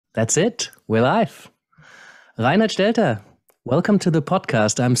That's it. We're live. Reinhard Stelter, welcome to the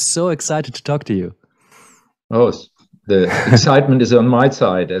podcast. I'm so excited to talk to you. Oh, the excitement is on my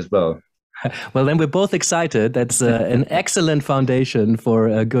side as well. Well, then we're both excited. That's an excellent foundation for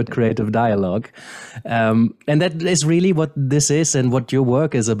a good creative dialogue. And that is really what this is and what your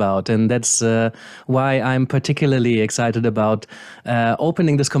work is about. And that's why I'm particularly excited about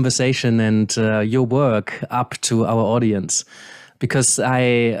opening this conversation and your work up to our audience. Because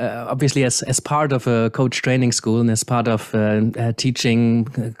I, obviously, as part of a coach training school and as part of teaching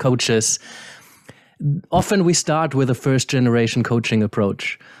coaches, often we start with a first generation coaching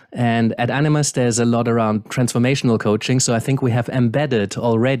approach. And at Animus, there's a lot around transformational coaching. So I think we have embedded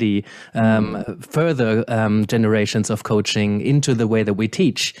already further generations of coaching into the way that we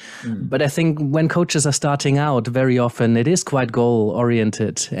teach. But I think when coaches are starting out, very often it is quite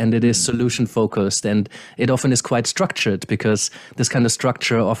goal-oriented and it is solution-focused. And it often is quite structured because this kind of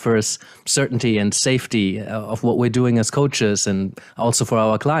structure offers certainty and safety of what we're doing as coaches and also for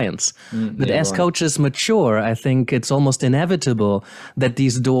our clients. But as coaches mature, I think it's almost inevitable that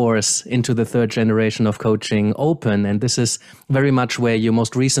these doors into the third generation of coaching open. And this is very much where your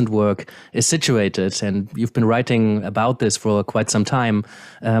most recent work is situated. And you've been writing about this for quite some time,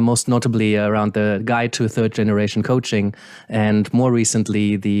 most notably around the Guide to Third Generation Coaching, and more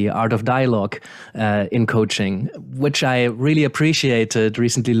recently, The Art of Dialogue in Coaching, which I really appreciated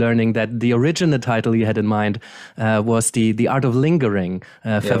recently learning that the original title you had in mind was The Art of Lingering,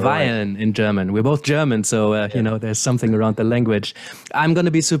 Verweilen in German. We're both German, so you know, there's something around the language. I'm going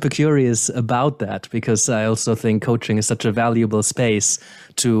to be super curious about that because I also think coaching is such a valuable space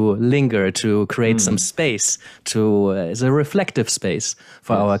to linger, to create some space, to as a reflective space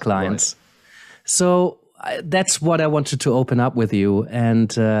for our clients. Right. So that's what I wanted to open up with you, and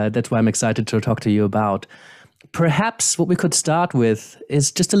that's why I'm excited to talk to you about. Perhaps what we could start with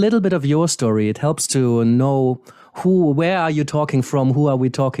is just a little bit of your story. It helps to know where are you talking from? Who are we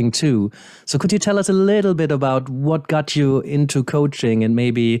talking to? So could you tell us a little bit about what got you into coaching and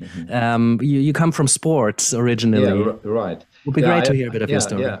maybe you come from sports originally? Yeah, right. It would be great to hear a bit of your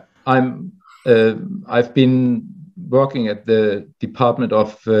story. Yeah. I've been working at the department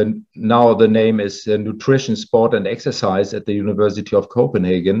of, now the name is Nutrition, Sport and Exercise at the University of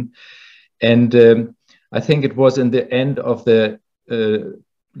Copenhagen. And I think it was in the end of the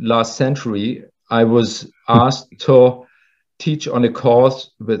last century, I was asked to teach on a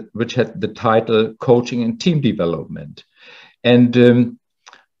course which had the title Coaching and Team Development. And,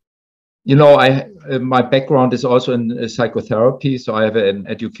 you know, my background is also in psychotherapy. So I have an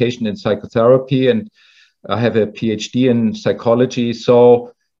education in psychotherapy and I have a PhD in psychology.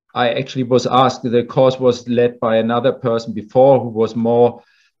 So I actually was asked, the course was led by another person before who was more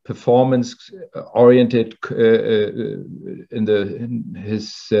performance oriented in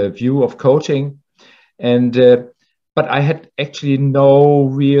his view of coaching. And but I had actually no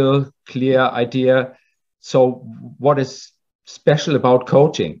real clear idea. So what is special about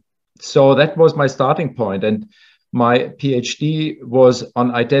coaching? So that was my starting point. And my PhD was on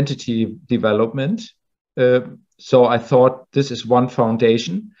identity development. So I thought this is one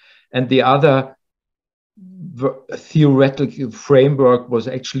foundation. And the other theoretical framework was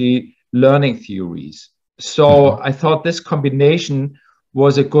actually learning theories. So I thought this combination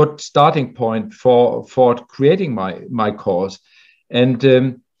was a good starting point for creating my course. And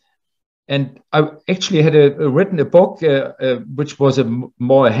I actually had written a book, which was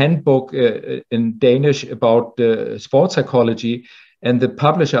more a handbook in Danish about sports psychology. And the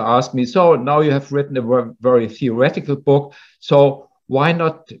publisher asked me, so now you have written a very theoretical book. So why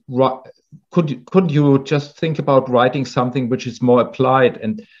not, could you just think about writing something which is more applied?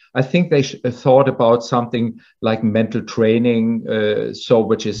 And I think they thought about something like mental training,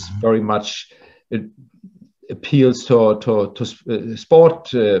 which is very much appeals to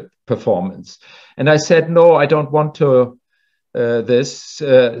sport performance. And I said, no, I don't want to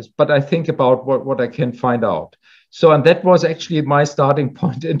but I think about what I can find out. So, and that was actually my starting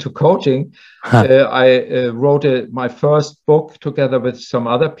point into coaching. I wrote my first book together with some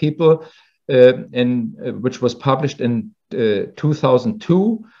other people, which was published in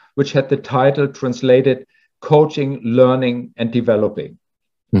 2002, which had the title translated Coaching, Learning and Developing.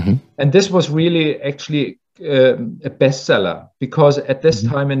 And this was really actually a bestseller because at this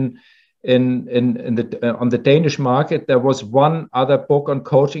time on the Danish market, there was one other book on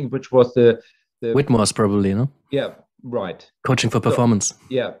coaching, which was the Whitmore's probably, no? Yeah, right. Coaching for Performance. So,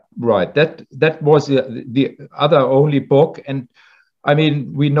 yeah, right. That was the other only book. And I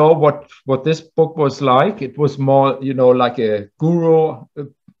mean, we know what this book was like. It was more, you know, like a guru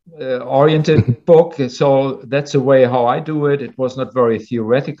oriented book. So that's the way how I do it. It was not very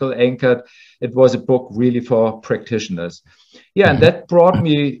theoretical anchored. It was a book really for practitioners. Yeah, and that brought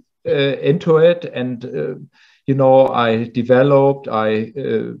me into it. And, I developed, I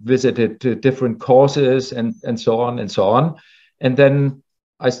visited different courses and so on and so on. And then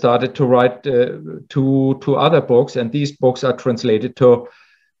I started to write two other books. And these books are translated to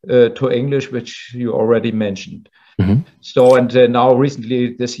English, which you already mentioned. Mm-hmm. So, and now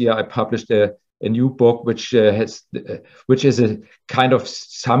recently this year, I published a new book, which is a kind of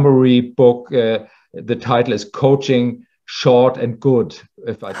summary book. The title is Coaching Short and Good,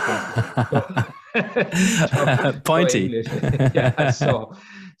 if I translate. Pointy. Yeah.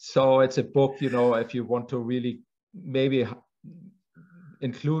 So it's a book, if you want to really maybe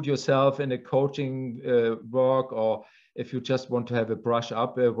include yourself in a coaching work, or if you just want to have a brush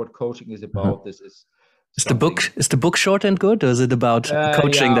up what coaching is about, mm-hmm. This is. Is the book short and good, or is it about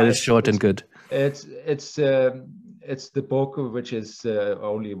coaching that is short and good? It's the book, which is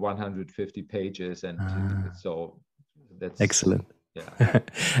only 150 pages, and so that's excellent. Yeah.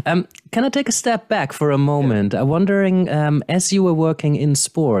 Can I take a step back for a moment? I'm wondering, as you were working in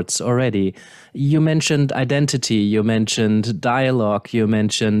sports already, you mentioned identity, you mentioned dialogue, you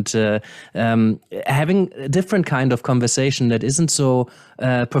mentioned having a different kind of conversation that isn't so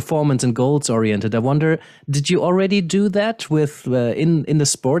performance and goals oriented. I wonder, did you already do that with in the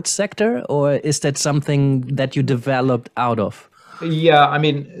sports sector, or is that something that you developed out of? Yeah, I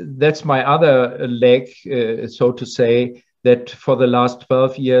mean, that's my other leg, so to say. That for the last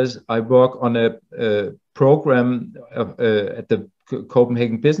 12 years, I work on a program at the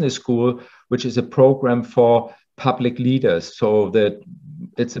Copenhagen Business School, which is a program for public leaders. So that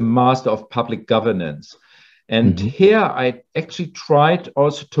it's a master of public governance. And mm-hmm. Here I actually tried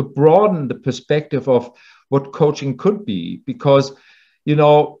also to broaden the perspective of what coaching could be, because,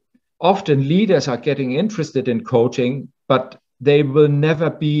 often leaders are getting interested in coaching, but they will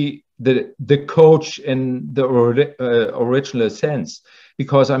never be the coach in the original sense,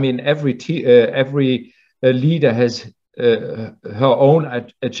 because I mean every leader has her own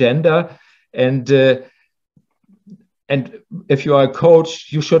agenda, and if you are a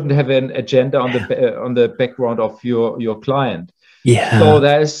coach, you shouldn't have an agenda on the background of your client. Yeah. So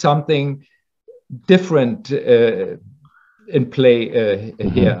there is something different in play mm-hmm.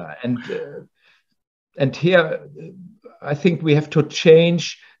 here, and here I think we have to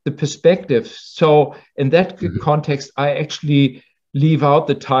change the perspective. So in that mm-hmm. context, I actually leave out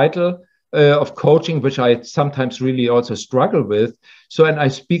the title of coaching, which I sometimes really also struggle with. So, and I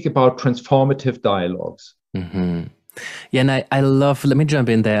speak about transformative dialogues. Mm-hmm. Yeah, and I love, let me jump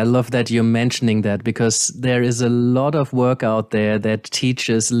in there. I love that you're mentioning that, because there is a lot of work out there that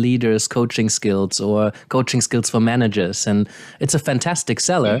teaches leaders coaching skills or coaching skills for managers. And it's a fantastic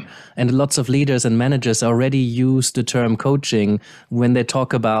seller. And lots of leaders and managers already use the term coaching when they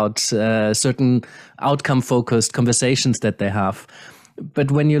talk about certain outcome-focused conversations that they have.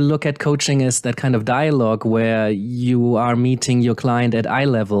 But when you look at coaching as that kind of dialogue where you are meeting your client at eye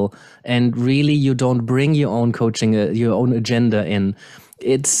level and really you don't bring your own coaching, your own agenda in,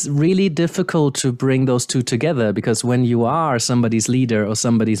 it's really difficult to bring those two together, because when you are somebody's leader or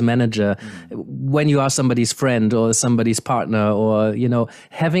somebody's manager, when you are somebody's friend or somebody's partner, or,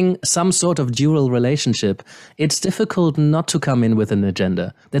 having some sort of dual relationship, it's difficult not to come in with an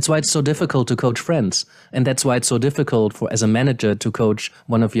agenda. That's why it's so difficult to coach friends. And that's why it's so difficult as a manager to coach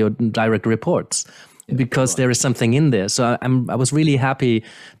one of your direct reports. Because there is something in there. So I was really happy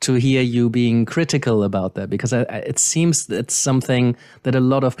to hear you being critical about that, because it seems it's something that a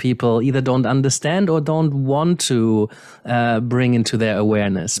lot of people either don't understand or don't want to bring into their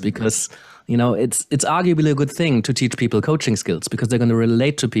awareness, because it's arguably a good thing to teach people coaching skills, because they're going to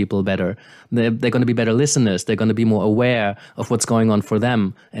relate to people better. They're going to be better listeners. They're going to be more aware of what's going on for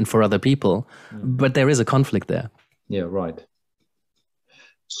them and for other people. But there is a conflict there. Yeah, right.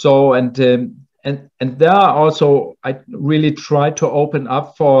 So, and there are also, I really try to open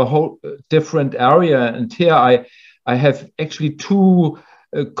up for a whole different area. And here I have actually two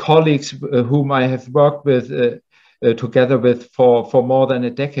colleagues whom I have worked with together with for more than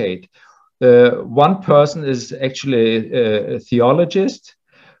a decade. One person is actually a theologist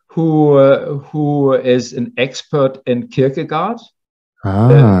who is an expert in Kierkegaard.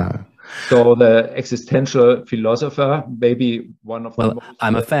 So the existential philosopher, maybe one of the most,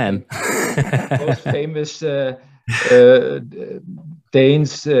 I'm a fan. most famous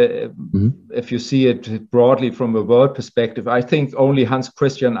Danes, if you see it broadly from a world perspective. I think only Hans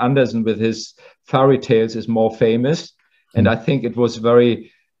Christian Andersen with his fairy tales is more famous. And I think it was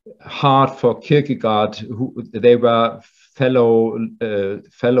very hard for Kierkegaard, they were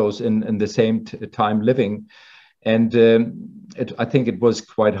fellows in the same time living. And I think it was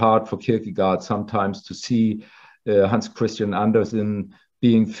quite hard for Kierkegaard sometimes to see Hans Christian Andersen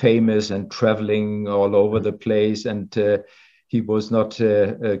being famous and traveling all over the place. And he was not,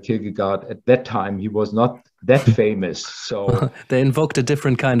 Kierkegaard at that time, he was not that famous. So they invoked a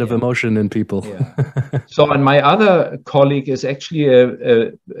different kind of emotion in people. Yeah. So, and my other colleague is actually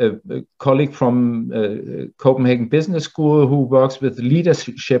a colleague from Copenhagen Business School who works with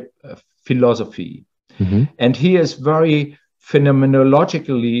leadership philosophy. Mm-hmm. And he is very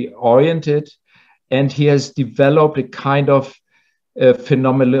phenomenologically oriented, and he has developed a kind of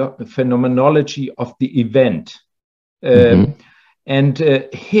phenomenology of the event. Mm-hmm. And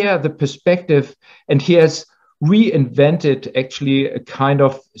here the perspective, and he has reinvented actually a kind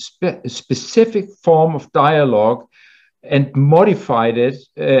of specific form of dialogue and modified it.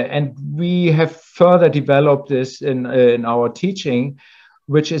 And we have further developed this in our teaching,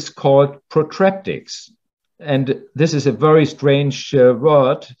 which is called Protreptics. And this is a very strange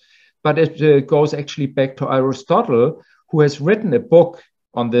word, but it goes actually back to Aristotle, who has written a book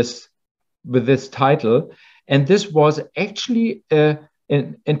on this with this title. And this was actually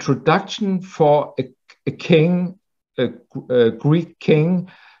an introduction for a king, a Greek king,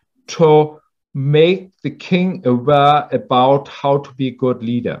 to make the king aware about how to be a good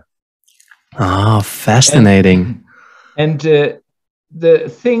leader. Ah, fascinating. And the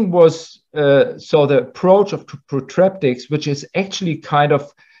thing was, so the approach of Protreptics, which is actually kind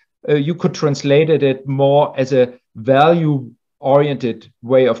of, you could translate it more as a value-oriented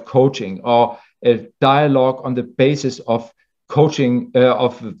way of coaching, or a dialogue on the basis of coaching,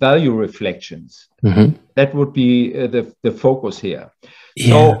 of value reflections. Mm-hmm. That would be the focus here. Yeah.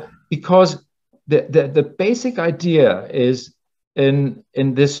 So, because the basic idea is in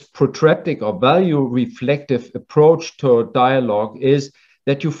this protreptic or value reflective approach to dialogue is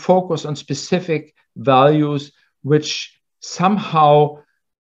that you focus on specific values which somehow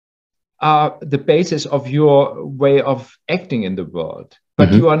are the basis of your way of acting in the world, but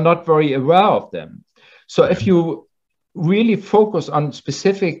mm-hmm. you are not very aware of them. So if you really focus on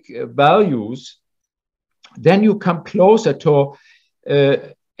specific values, then you come closer to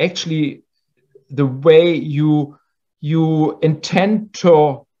actually the way you intend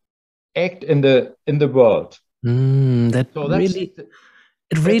to act in the world.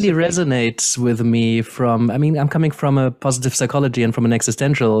 It really resonates with me I'm coming from a positive psychology and from an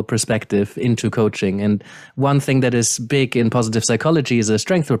existential perspective into coaching. And one thing that is big in positive psychology is a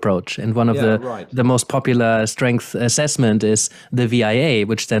strength approach. And one of the most popular strength assessment is the VIA,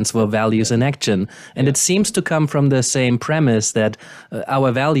 which stands for values in action. And it seems to come from the same premise that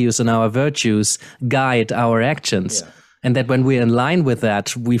our values and our virtues guide our actions. Yeah. And that when we're in line with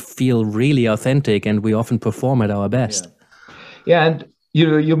that, we feel really authentic and we often perform at our best. Yeah, and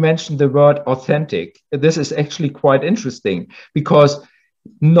you mentioned the word authentic. This is actually quite interesting because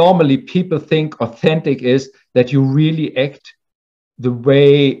normally people think authentic is that you really act the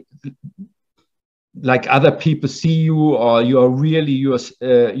way like other people see you, or you are really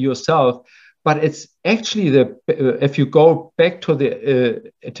yourself. But it's actually if you go back to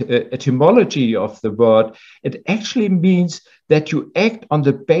the etymology of the word, it actually means that you act on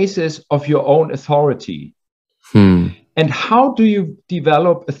the basis of your own authority. And how do you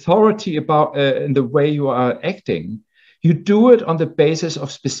develop authority about in the way you are acting? You do it on the basis of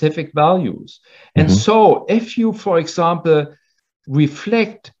specific values. And mm-hmm. so if you, for example,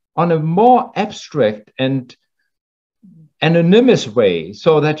 reflect on a more abstract and anonymous way,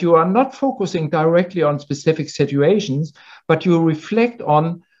 so that you are not focusing directly on specific situations, but you reflect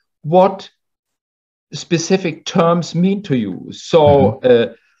on what specific terms mean to you. So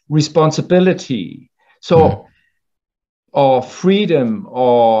mm-hmm. Responsibility. So mm-hmm. or freedom,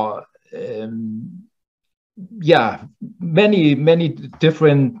 or many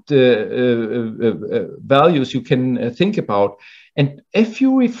different values you can think about. And if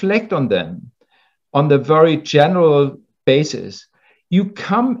you reflect on them on the very general basis, you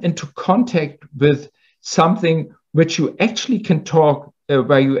come into contact with something which you actually can talk,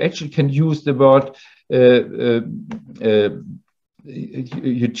 where you actually can use the word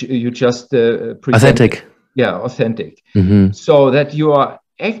you just presented. Authentic. Yeah, authentic. Mm-hmm. So that you are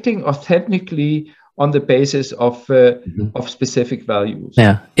acting authentically on the basis of specific values.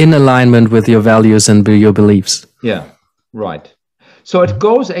 Yeah, in alignment with your values and your beliefs. Yeah, right. So it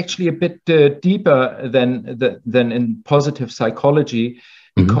goes actually a bit deeper than in positive psychology,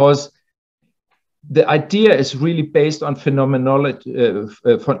 because mm-hmm. the idea is really based on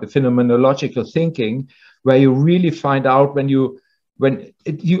phenomenological thinking, where you really find out when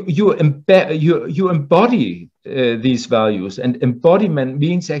you embody these values, and embodiment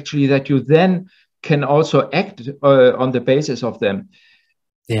means actually that you then can also act on the basis of them.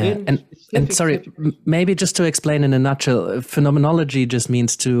 Yeah, and sorry, maybe just to explain in a nutshell, phenomenology just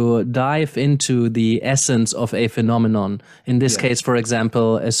means to dive into the essence of a phenomenon. In this case, for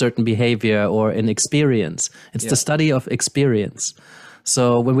example, a certain behavior or an experience. It's the study of experience.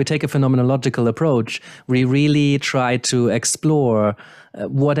 So when we take a phenomenological approach, we really try to explore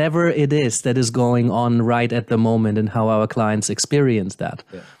whatever it is that is going on right at the moment and how our clients experience that.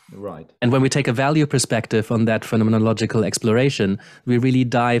 Yeah. Right. And when we take a value perspective on that phenomenological exploration, we really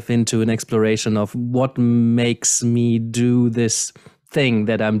dive into an exploration of what makes me do this thing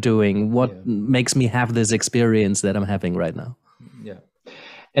that I'm doing, what makes me have this experience that I'm having right now. Yeah.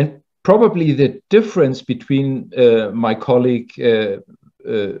 And probably the difference between my colleague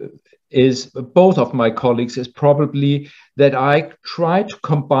is both of my colleagues is probably that I try to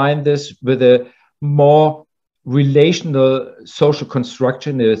combine this with a more relational social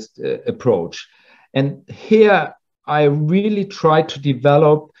constructionist approach. And here I really try to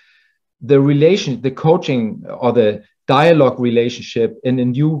develop the coaching or the dialogue relationship in a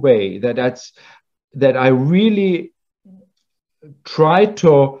new way, that I really try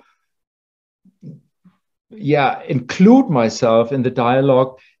to include myself in the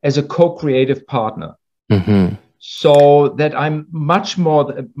dialogue as a co-creative partner. Mm-hmm. So that I'm much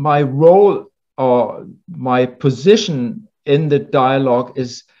more, my role or my position in the dialogue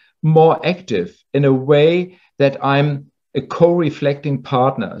is more active in a way that I'm a co-reflecting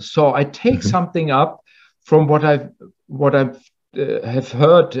partner. So I take something up from what I've have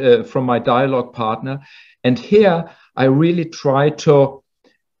heard from my dialogue partner, and here I really try to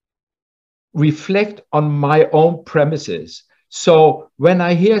reflect on my own premises. So when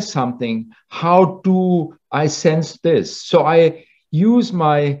I hear something, how do I sense this? So I use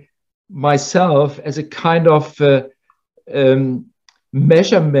myself as a kind of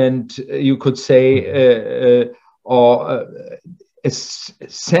measurement, you could say, or a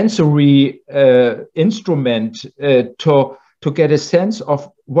sensory instrument to get a sense of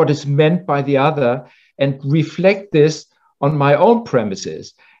what is meant by the other and reflect this on my own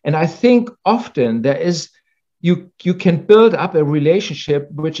premises. And I think often there is, you can build up a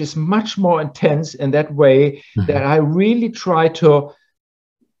relationship which is much more intense in that way, that I really try to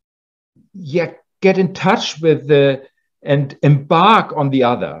get in touch with and embark on the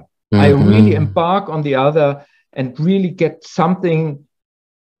other. I really embark on the other and really get something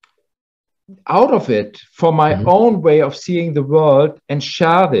out of it for my own way of seeing the world and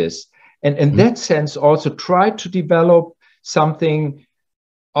share this. And in that sense, also try to develop something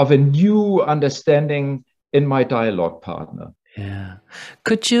of a new understanding in my dialogue partner. Yeah.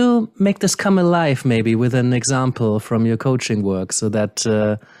 Could you make this come alive maybe with an example from your coaching work, so that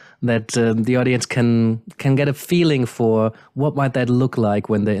the audience can get a feeling for what might that look like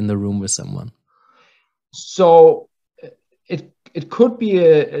when they're in the room with someone? So it could be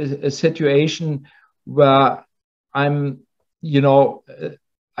a situation where I'm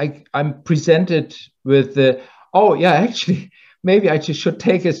presented with actually maybe I should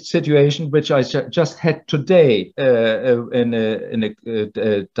take a situation which I just had today in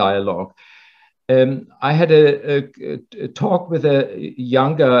a dialogue. I had a talk with a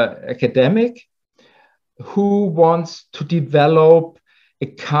younger academic who wants to develop a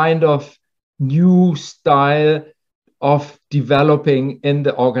kind of new style of developing in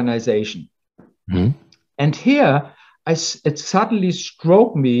the organization. And here it suddenly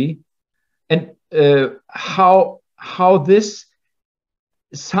struck me, and how this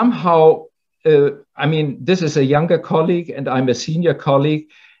somehow, this is a younger colleague and I'm a senior colleague,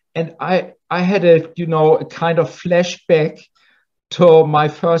 and I had a kind of flashback to my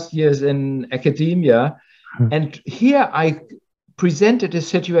first years in academia. And here I presented a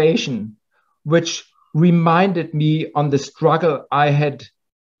situation which reminded me on the struggle I had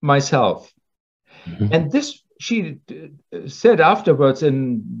myself. And this, she said afterwards,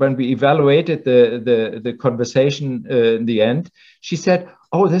 when we evaluated the conversation in the end, she said,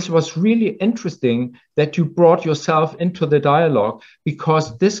 "Oh, this was really interesting that you brought yourself into the dialogue,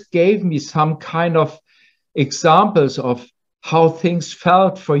 because this gave me some kind of examples of how things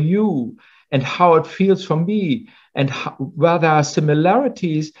felt for you and how it feels for me, and where there are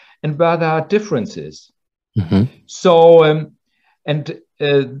similarities and where there are differences." So,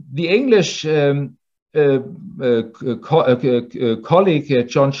 the English colleague,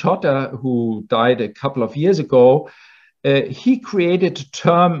 John Schotter, who died a couple of years ago, he created a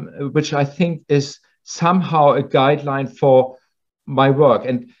term which I think is somehow a guideline for my work.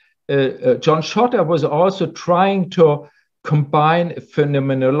 And John Schotter was also trying to combine a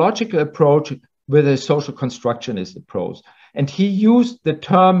phenomenological approach with a social constructionist approach. And he used the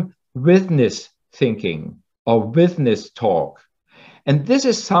term witness thinking or witness talk. And this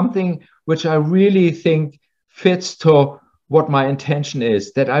is something which I really think fits to what my intention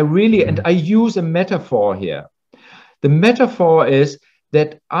is, that I really, and I use a metaphor here. The metaphor is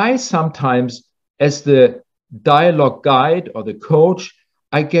that I sometimes, as the dialogue guide or the coach,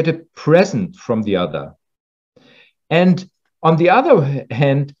 I get a present from the other. And on the other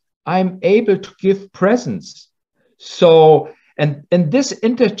hand, I'm able to give presents. So, and this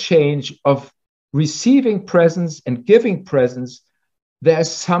interchange of receiving presents and giving presents, there's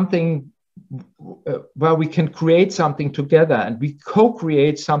something where we can create something together, and we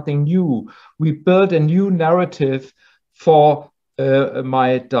co-create something new. We build a new narrative for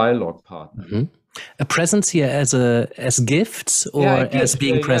my dialogue partner. Mm-hmm. A presence here as gifts or as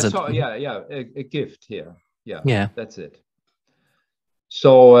being present? A gift here. Yeah, that's it.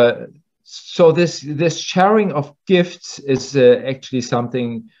 So this sharing of gifts is actually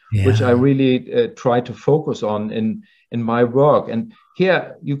something which I really try to focus on in my work. And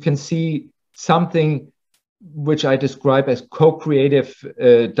here you can see something which I describe as co-creative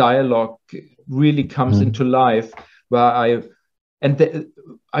dialogue really comes into life, where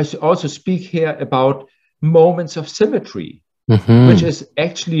I also speak here about moments of symmetry, which is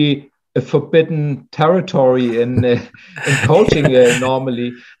actually a forbidden territory in coaching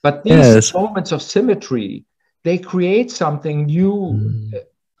normally. But these moments of symmetry, they create something new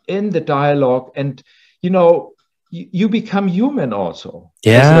in the dialogue, and you become human also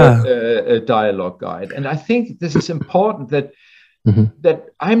as a dialogue guide. And I think this is important that that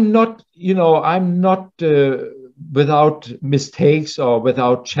I'm not without mistakes or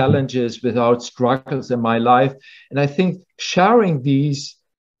without challenges, without struggles in my life. And I think sharing these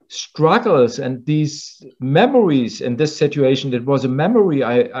struggles and these memories in this situation, it was a memory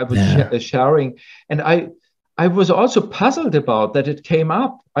I was sharing. And I was also puzzled about that it came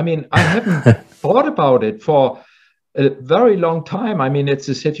up. I mean, I haven't thought about it for a very long time. I mean, it's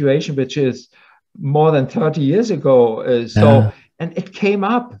a situation which is more than 30 years ago. And it came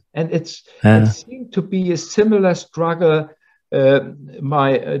up, and it seemed to be a similar struggle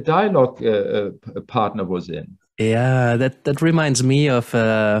my dialogue partner was in. Yeah, that reminds me of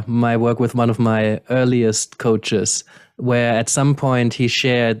my work with one of my earliest coaches, where at some point he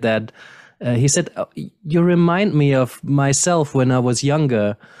shared that he said, "You remind me of myself when I was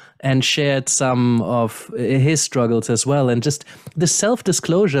younger," and shared some of his struggles as well. And just the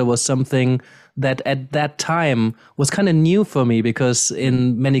self-disclosure was something that at that time was kind of new for me, because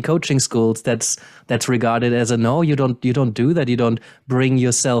in many coaching schools that's regarded as a no, you don't do that, you don't bring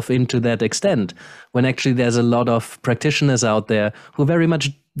yourself into that extent, when actually there's a lot of practitioners out there who very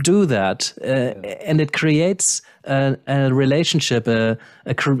much do that, and it creates a relationship, a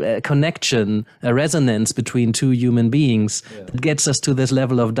connection, a resonance between two human beings that gets us to this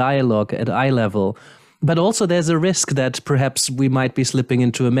level of dialogue at eye level. But also there's a risk that perhaps we might be slipping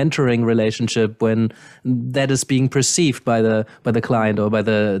into a mentoring relationship when that is being perceived by the client or by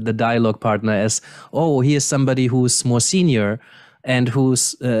the dialogue partner as, oh, he is somebody who's more senior and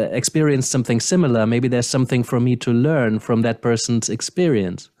who's experienced something similar. Maybe there's something for me to learn from that person's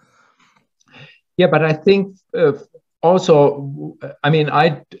experience. Yeah, but I think also, I mean,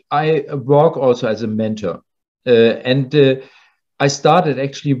 I work also as a mentor, and I started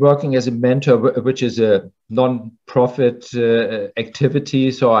actually working as a mentor, which is a non-profit activity.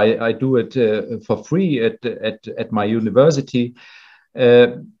 So I do it for free at my university.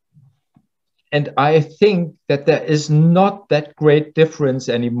 And I think that there is not that great difference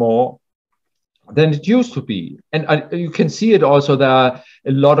anymore than it used to be. And you can see it also. There are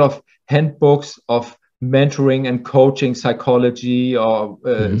a lot of handbooks of mentoring and coaching psychology, or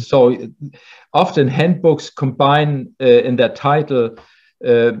so often handbooks combine in their title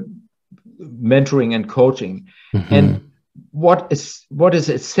mentoring and coaching. And what is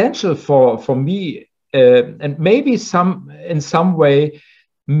essential for me, and maybe in some way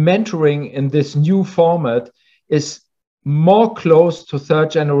mentoring in this new format is more close to third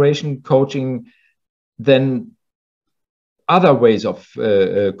generation coaching than other ways of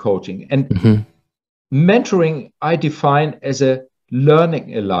coaching. And mentoring I define as a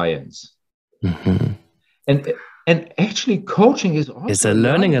learning alliance. And actually coaching is also it's a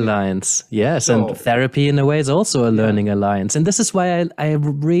learning alliance. Yes, so, and therapy in a way is also a learning alliance. And this is why I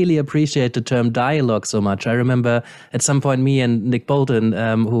really appreciate the term dialogue so much. I remember at some point me and Nick Bolton,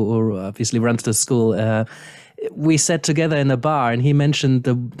 who obviously runs the school, we sat together in a bar and he mentioned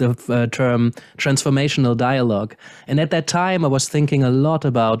the term transformational dialogue. And at that time, I was thinking a lot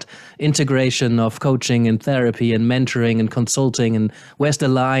about integration of coaching and therapy and mentoring and consulting, and where's the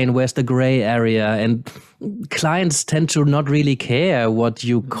line, where's the gray area. And clients tend to not really care what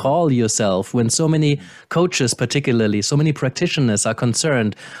you call yourself when so many coaches, particularly, so many practitioners are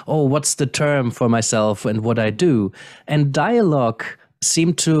concerned, oh, what's the term for myself and what I do? And dialogue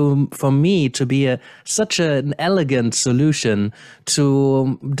seemed to, for me, to be such an elegant solution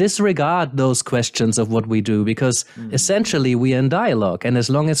to disregard those questions of what we do, because essentially we are in dialogue. And as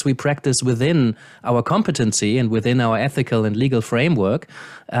long as we practice within our competency and within our ethical and legal framework,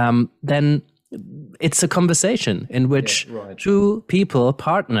 then it's a conversation in which two people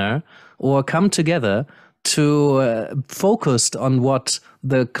partner or come together to focus on what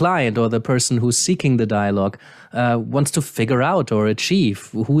the client or the person who's seeking the dialogue wants to figure out or achieve,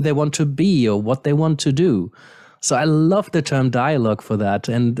 who they want to be or what they want to do. So I love the term dialogue for that,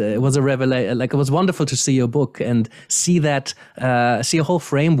 and it was a revelation. Like, it was wonderful to see your book and see that, see a whole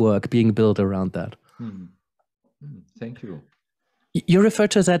framework being built around that. Thank you. You refer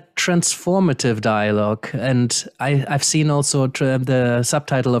to that transformative dialogue, and I've seen also the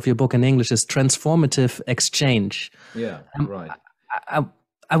subtitle of your book in English is Transformative Exchange. Yeah, right.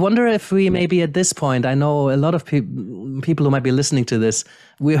 I wonder if we maybe at this point, I know a lot of people who might be listening to this,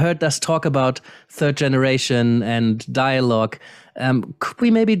 we heard us talk about third generation and dialogue. Could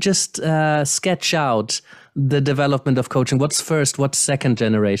we maybe just sketch out the development of coaching? What's first, what's second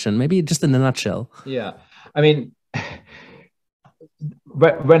generation? Maybe just in a nutshell. Yeah, I mean,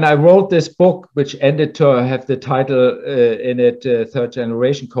 when I wrote this book, which ended to have the title in it, Third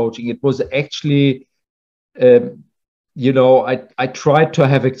Generation Coaching, it was actually, you know, I tried to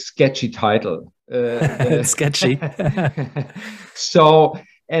have a sketchy title. Sketchy. So,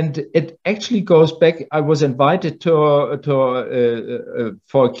 and it actually goes back. I was invited for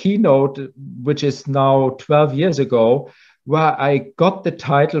a keynote, which is now 12 years ago, where I got the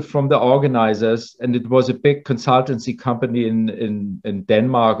title from the organizers, and it was a big consultancy company in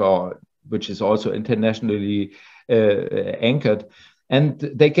Denmark, which is also internationally anchored. And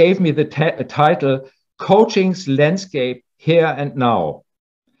they gave me the title, Coaching's Landscape Here and Now.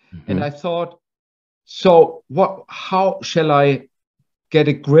 And I thought, so how shall I get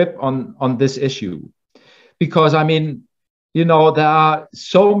a grip on this issue? Because, I mean, you know, there are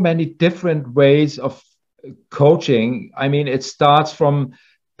so many different ways of coaching. I mean, it starts from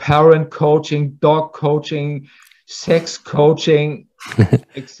parent coaching, dog coaching, sex coaching,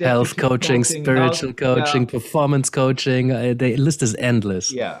 health coaching, spiritual coaching, performance coaching. The list is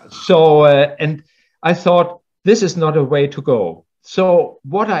endless. Yeah. So, and I thought this is not a way to go. So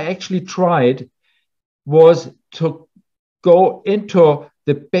what I actually tried was to go into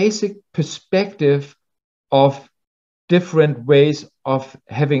the basic perspective of different ways of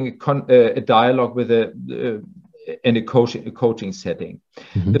having a dialogue with in a coaching setting.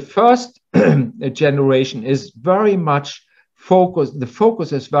 The first generation is very much focused. The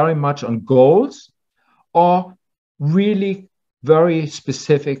focus is very much on goals or really very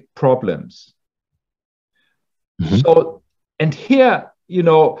specific problems. So, and here, you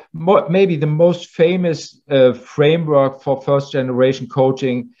know, maybe the most famous framework for first generation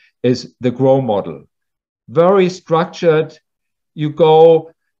coaching is the GROW model. Very structured. You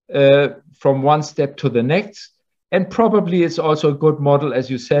go from one step to the next. And probably it's also a good model, as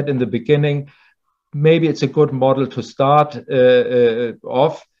you said in the beginning. Maybe it's a good model to start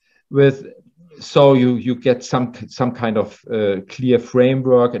off with. So you get some kind of clear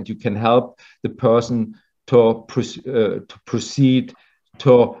framework, and you can help the person to proceed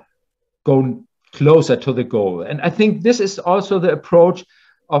to go closer to the goal. And I think this is also the approach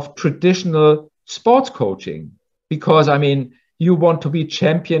of traditional sports coaching, because, I mean, you want to be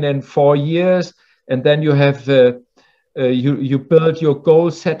champion in 4 years, and then you have you build your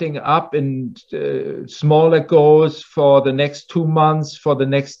goal setting up in smaller goals for the next 2 months, for the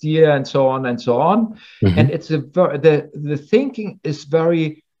next year, and so on and so on. And it's the thinking is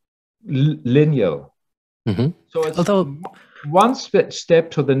very linear. So it's one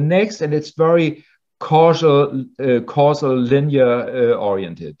step to the next, and it's very causal, linear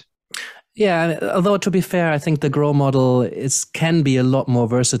oriented. Yeah, although to be fair, I think the GROW model can be a lot more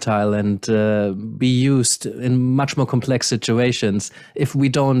versatile and be used in much more complex situations if we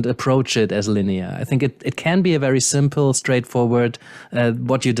don't approach it as linear. I think it can be a very simple, straightforward,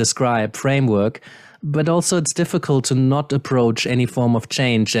 what you describe, framework, but also it's difficult to not approach any form of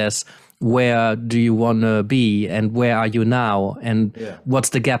change as where do you want to be and where are you now, and what's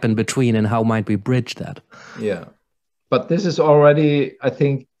the gap in between and how might we bridge that? Yeah, but this is already, I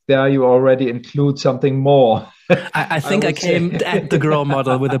think, there you already include something more. I think I came at the Grow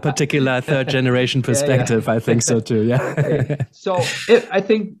model with a particular third generation perspective. Yeah. I think so too. Yeah. Okay. So I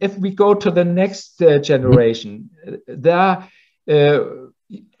think if we go to the next generation, there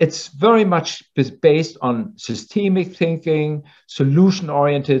it's very much based on systemic thinking,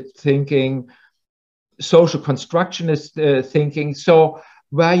 solution-oriented thinking, social constructionist thinking. So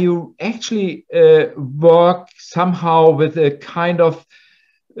where you actually work somehow with a kind of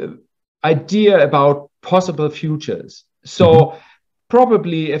idea about possible futures. So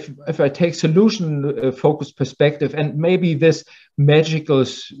probably if I take solution focused perspective and maybe this magical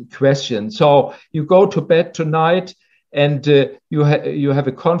question. So you go to bed tonight and you have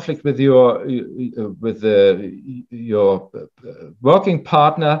a conflict with your working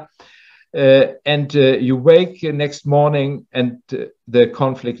partner, and you wake next morning and the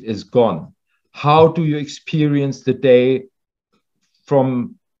conflict is gone. How do you experience the day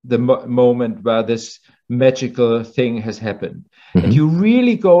from the moment where this magical thing has happened? And you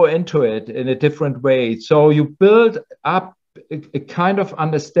really go into it in a different way. So you build up a kind of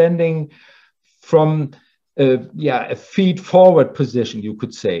understanding from a feed forward position, you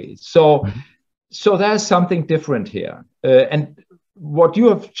could say. So there's something different here. And what you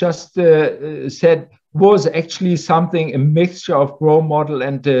have just said was actually a mixture of Grow model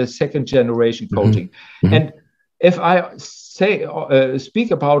and second generation coaching. And if I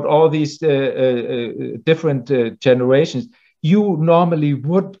speak about all these different generations, you normally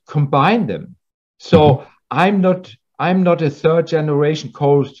would combine them. So I'm not a third generation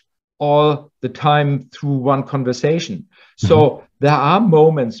coach all the time through one conversation. So there are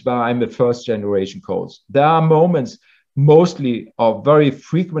moments where I'm a first generation coach. There are moments, mostly or very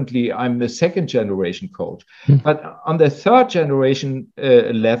frequently, I'm the second generation coach. But on the third generation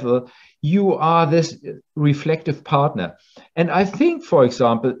level, you are this reflective partner. And I think, for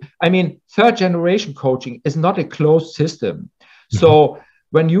example, third generation coaching is not a closed system. So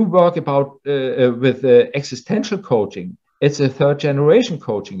when you work with existential coaching, it's a third generation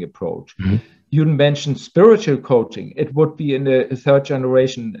coaching approach. You mentioned spiritual coaching. It would be in a third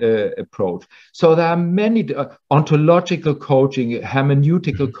generation approach. So there are many ontological coaching,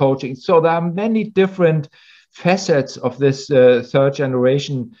 hermeneutical coaching. So there are many different facets of this third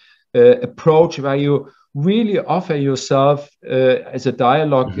generation approach where you really offer yourself as a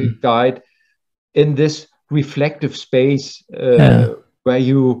dialogue guide in this reflective space where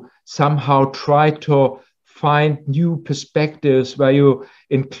you somehow try to find new perspectives, where you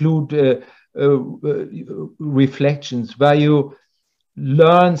include reflections, where you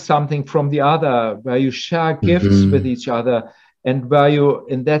learn something from the other, where you share gifts with each other, and where you,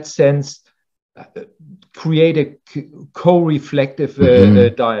 in that sense, create a co-reflective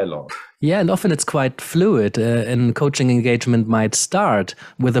dialogue. Yeah, and often it's quite fluid. And coaching engagement might start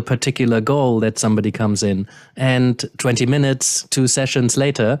with a particular goal that somebody comes in, and 20 minutes, 2 sessions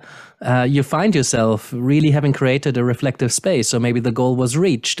later, you find yourself really having created a reflective space. So maybe the goal was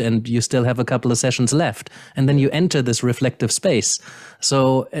reached and you still have a couple of sessions left, and then you enter this reflective space.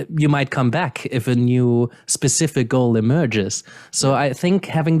 So you might come back if a new specific goal emerges. So I think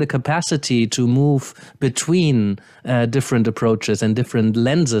having the capacity to move between different approaches and different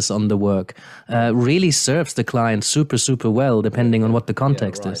lenses on the work really serves the client super, super well, depending on what the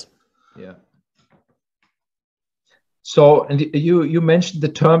context is. Yeah. So, and you mentioned the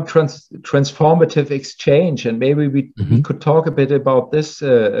term transformative exchange, and maybe we could talk a bit about this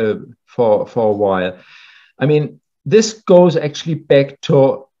for a while. This goes actually back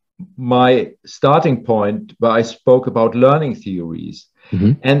to my starting point where I spoke about learning theories.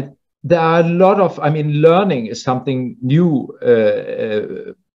 And there are a lot of, learning is something new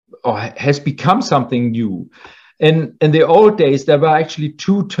or has become something new. In the old days, there were actually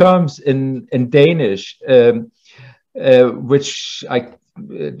 2 terms in Danish, which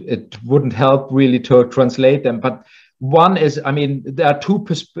it wouldn't help really to translate them. But one is, there are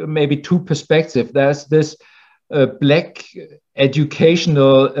maybe two perspectives. There's this black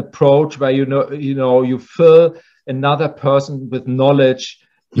educational approach where you fill another person with knowledge.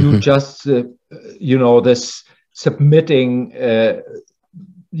 You just this submitting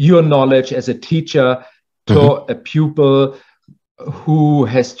your knowledge as a teacher to a pupil who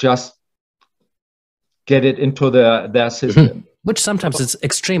has just get it into their system. Which sometimes is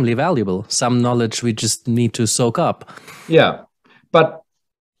extremely valuable. Some knowledge we just need to soak up. Yeah, but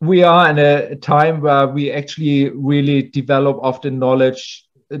we are in a time where we actually really develop often knowledge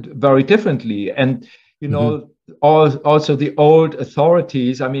very differently. And, also the old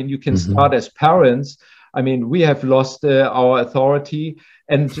authorities, you can start as parents. We have lost our authority.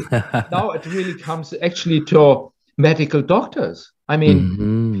 And now it really comes actually to medical doctors. I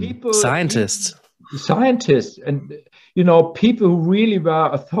mean, people, scientists, and people who really were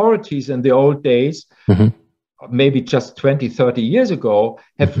authorities in the old days, maybe just 20, 30 years ago,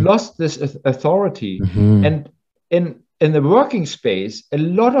 have lost this authority. And in the working space, a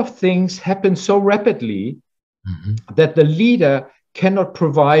lot of things happen so rapidly that the leader cannot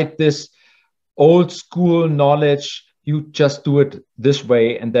provide this old school knowledge. You just do it this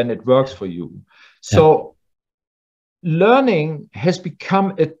way and then it works for you. So learning has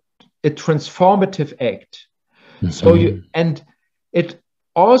become a transformative act. So and it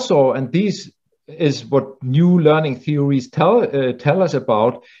also, and these is what new learning theories tell us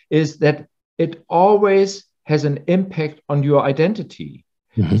about, is that it always has an impact on your identity.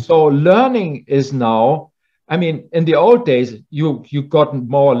 So learning is now, I mean, in the old days, you got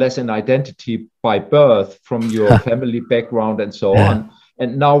more or less an identity by birth from your family background and so on.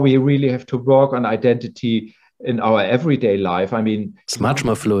 And now we really have to work on identity in our everyday life. I mean, it's much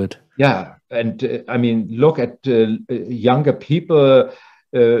more fluid. Yeah. And I mean, look at younger people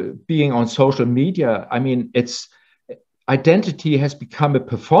being on social media. I mean, identity has become a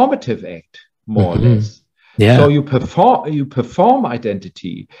performative act, more or less. So you perform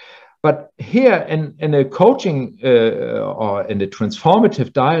identity. But here in a coaching or in a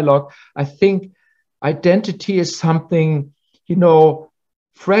transformative dialogue, I think identity is something,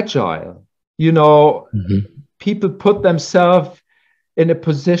 fragile. People put themselves in a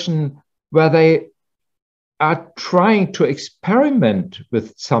position where they are trying to experiment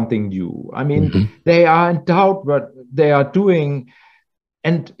with something new. I mean, they are in doubt what they are doing.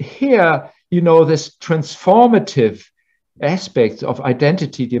 And here, this transformative aspects of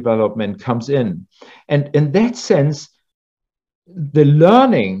identity development comes in. And in that sense, the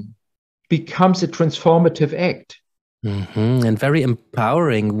learning becomes a transformative act. And very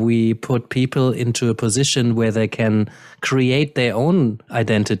empowering. We put people into a position where they can create their own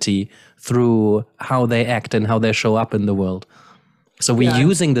identity through how they act and how they show up in the world. So we're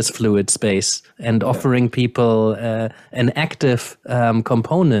using this fluid space and offering people an active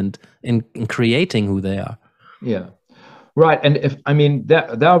component in creating who they are. Yeah. Right. And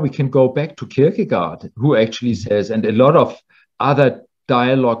there we can go back to Kierkegaard, who actually says, and a lot of other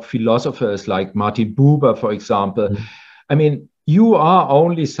dialogue philosophers like Martin Buber, for example, I mean, you are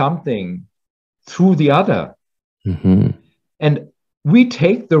only something through the other. And we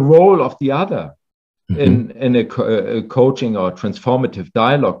take the role of the other in a coaching or transformative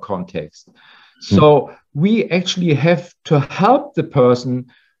dialogue context. So we actually have to help the person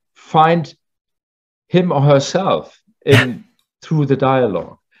find him or herself through the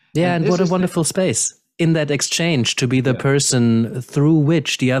dialogue. And what a wonderful space in that exchange to be the person through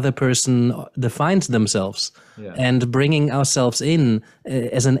which the other person defines themselves, and bringing ourselves in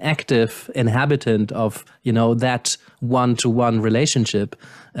as an active inhabitant of, that one-to-one relationship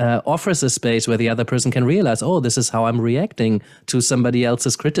offers a space where the other person can realize, oh, this is how I'm reacting to somebody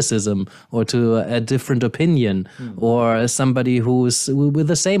else's criticism or to a different opinion or somebody who's with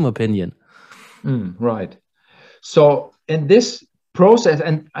the same opinion. Right. So in this process,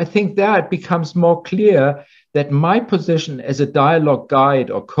 and I think there it becomes more clear that my position as a dialogue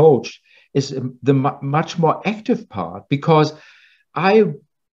guide or coach is the much more active part, because I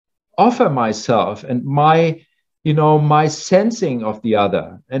offer myself and my sensing of the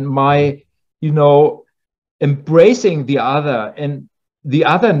other and my, embracing the other and the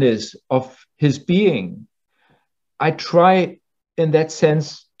otherness of his being. I try in that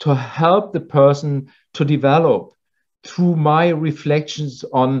sense to help the person to develop through my reflections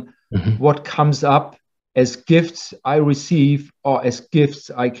on what comes up as gifts I receive or as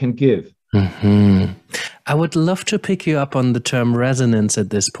gifts I can give. I would love to pick you up on the term resonance at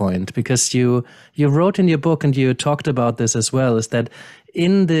this point, because you wrote in your book, and you talked about this as well, is that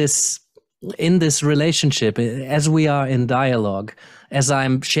in this relationship, as we are in dialogue, as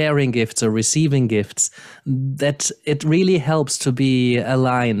I'm sharing gifts or receiving gifts, that it really helps to be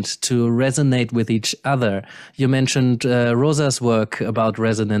aligned, to resonate with each other. You mentioned Rosa's work about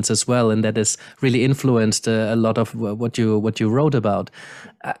resonance as well, and that has really influenced a lot of what you wrote about.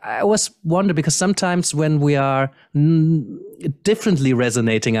 I was wondering, because sometimes when we are differently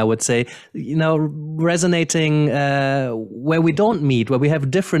resonating, I would say, resonating where we don't meet, where we have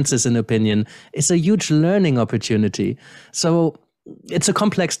differences in opinion, is a huge learning opportunity. So it's a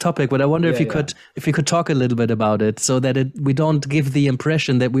complex topic, but I wonder if you could talk a little bit about it, so that we don't give the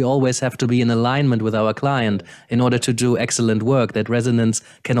impression that we always have to be in alignment with our client in order to do excellent work. That resonance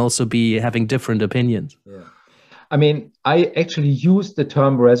can also be having different opinions. Yeah. I mean, I actually use the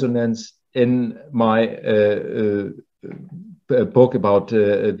term resonance in my book about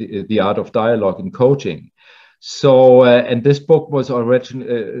the art of dialogue in coaching. So, and this book was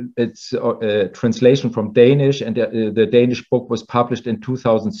originally, it's a translation from Danish, and the Danish book was published in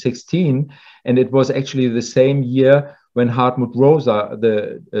 2016. And it was actually the same year when Hartmut Rosa,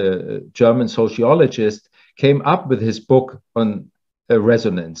 the German sociologist, came up with his book on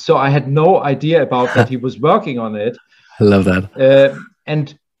resonance. So I had no idea about that he was working on it. I love that.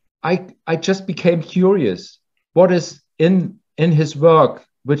 And I just became curious. What is in his work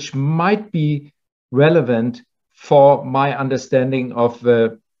which might be relevant for my understanding of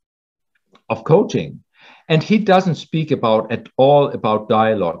coaching? And he doesn't speak at all about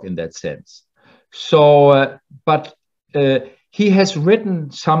dialogue in that sense. So, but he has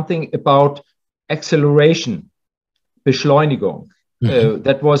written something about acceleration, Beschleunigung.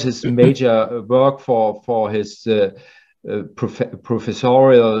 That was his major work for his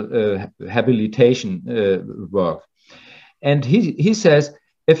professorial habilitation work. And he says,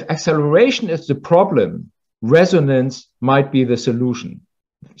 if acceleration is the problem, resonance might be the solution.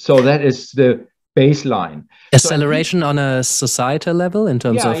 So that is the baseline. Acceleration on a societal level in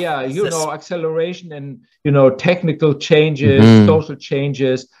terms of... Yeah, acceleration and, technical changes, social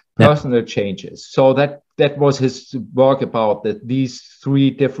changes, personal changes. So that was his work about these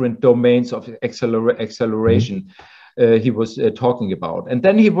three different domains of acceleration he was talking about. And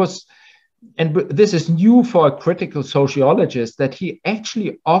then and this is new for a critical sociologist, that he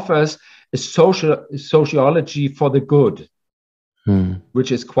actually offers a sociology for the good,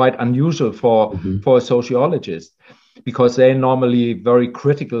 which is quite unusual for a sociologist, because they're normally very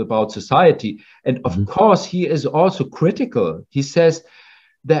critical about society. And of course, he is also critical. He says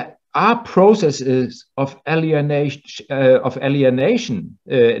there are processes of alienation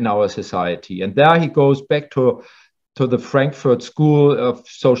in our society. And there he goes back to the Frankfurt School of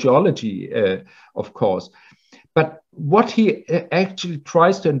Sociology, of course. But what he actually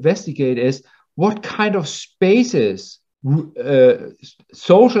tries to investigate is what kind of spaces,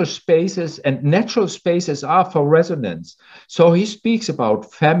 social spaces and natural spaces are for resonance. So he speaks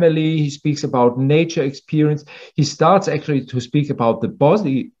about family, he speaks about nature experience. He starts actually to speak about the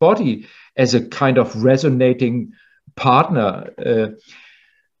body as a kind of resonating partner.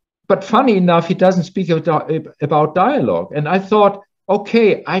 But funny enough, he doesn't speak about dialogue. And I thought,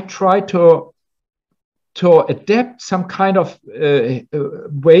 okay, I try to adapt some kind of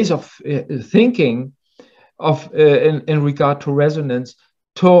ways of thinking in regard to resonance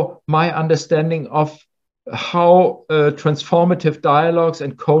to my understanding of how transformative dialogues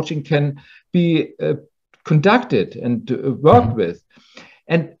and coaching can be conducted and worked with.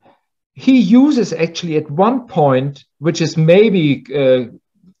 And he uses actually at one point, which is maybe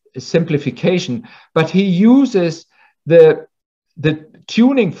simplification, but he uses the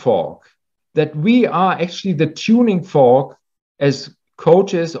tuning fork, that we are actually the tuning fork as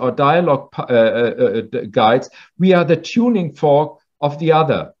coaches or dialogue guides. We are the tuning fork of the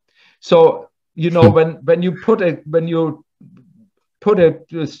other. So when you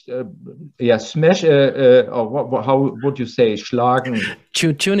smash or how would you say, schlagen?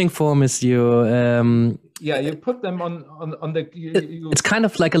 Tuning form is your you put them on the. It's kind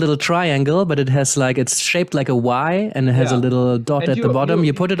of like a little triangle, but it's shaped like a Y, and it has a little dot at the bottom.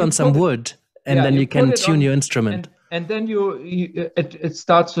 You put it on some wood, and then you can tune your instrument. And then it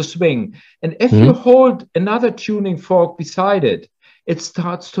starts to swing. And if you hold another tuning fork beside it, it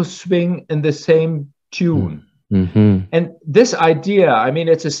starts to swing in the same tune. And this idea, I mean,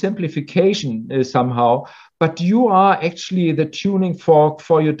 it's a simplification somehow, but you are actually the tuning fork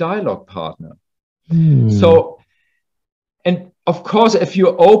for your dialogue partner. So, and of course, if you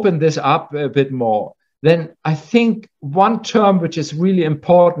open this up a bit more, then I think one term which is really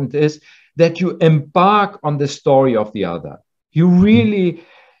important is that you embark on the story of the other. You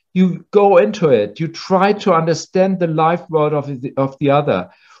go into it. You try to understand the life world of the other.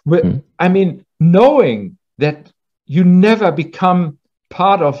 I mean, knowing that you never become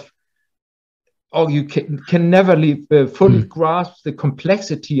part of, or you can never fully grasp the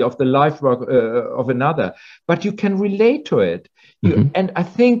complexity of the life work of another, but you can relate to it. And I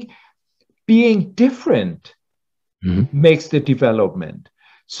think being different makes the development.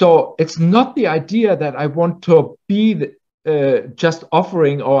 So it's not the idea that I want to be just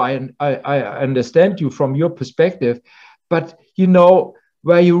offering, or I understand you from your perspective, but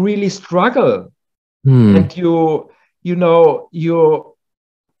where you really struggle and you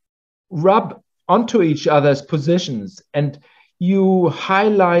rub onto each other's positions and you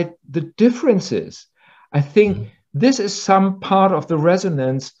highlight the differences. I think this is some part of the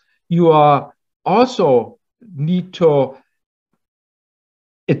resonance you are also need to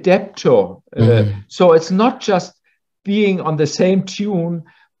adapt to. So it's not just being on the same tune,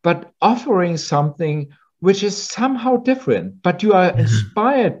 but offering something which is somehow different, but you are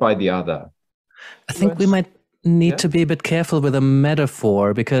inspired by the other. I think we might need to be a bit careful with a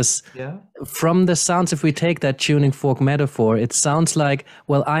metaphor, because from the sounds, if we take that tuning fork metaphor, it sounds like,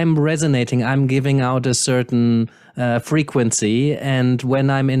 well, I'm resonating, I'm giving out a certain frequency, and when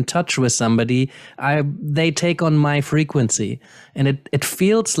I'm in touch with somebody, they take on my frequency, and it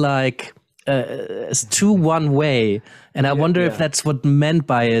feels like it's too one way, and I wonder if that's what meant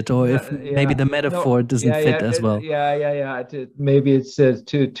by it, or if maybe the metaphor doesn't fit as well. Maybe it's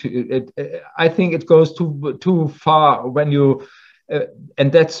too. I think it goes too far when you,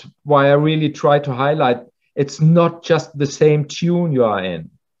 and that's why I really try to highlight. It's not just the same tune you are in.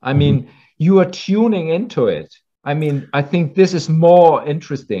 I mean, you are tuning into it. I mean, I think this is more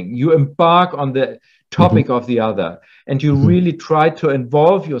interesting. You embark on the topic of the other, and you really try to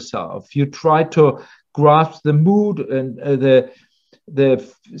involve yourself. You try to grasp the mood and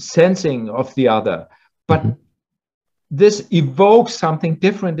the sensing of the other, but this evokes something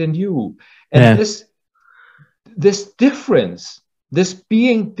different in you, and this difference, this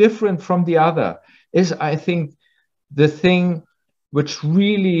being different from the other, is, I think, the thing which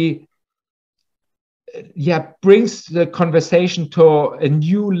really brings the conversation to a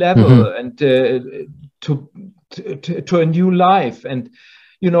new level and to a new life. And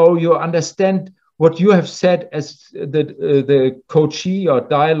you understand what you have said as the coachee or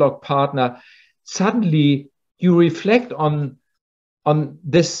dialogue partner. Suddenly you reflect on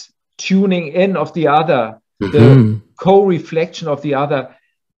this tuning in of the other, the co-reflection of the other.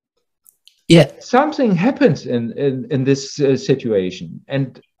 Something happens in this situation,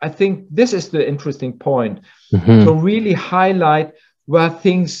 and I think this is the interesting point, to really highlight where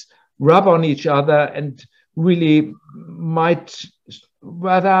things rub on each other, and really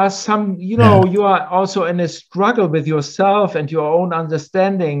where there are some, you are also in a struggle with yourself and your own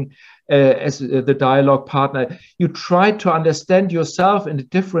understanding as the dialogue partner. You try to understand yourself in a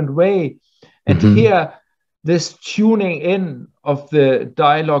different way, and here, this tuning in of the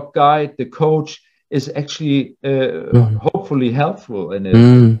dialogue guide, the coach, is actually hopefully helpful in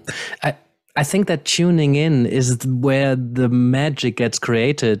it. I think that tuning in is where the magic gets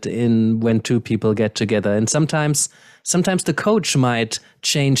created when two people get together. And sometimes the coach might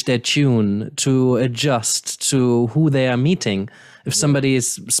change their tune to adjust to who they are meeting. If somebody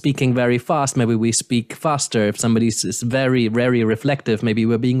is speaking very fast, maybe we speak faster. If somebody is very, very reflective, maybe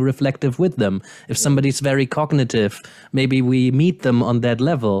we're being reflective with them. If somebody's very cognitive, maybe we meet them on that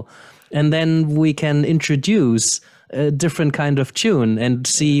level. And then we can introduce a different kind of tune and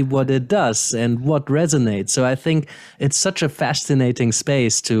see what it does and what resonates. So I think it's such a fascinating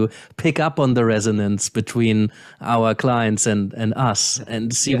space to pick up on the resonance between our clients and us,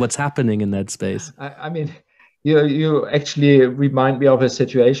 and see what's happening in that space. I mean, you actually remind me of a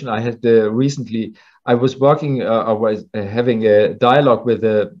situation I had recently. I was working, I was having a dialogue with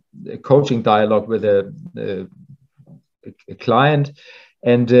a coaching dialogue with a client,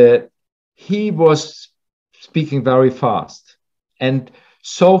 and he was speaking very fast, and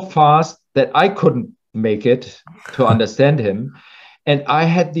so fast that I couldn't make it to understand him. And I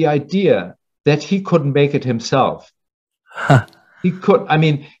had the idea that he couldn't make it himself.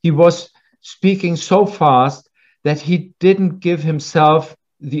 He was speaking so fast that he didn't give himself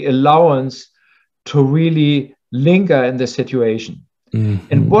the allowance to really linger in the situation.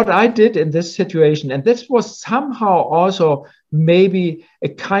 And what I did in this situation, and this was somehow also maybe a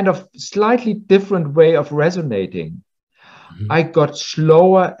kind of slightly different way of resonating, I got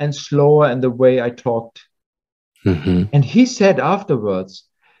slower and slower in the way I talked. And he said afterwards,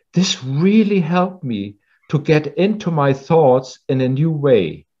 this really helped me to get into my thoughts in a new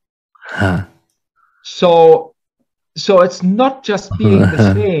way. So it's not just being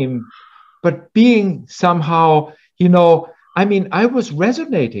the same, but being somehow, I was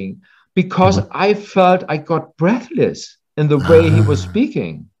resonating because I felt I got breathless in the way he was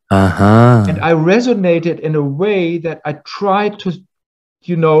speaking. And I resonated in a way that I tried to,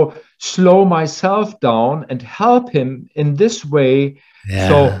 slow myself down and help him in this way.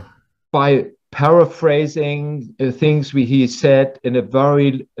 So by paraphrasing things he said in a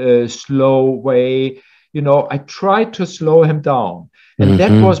very slow way, I tried to slow him down. And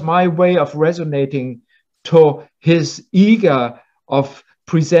that was my way of resonating to his eager of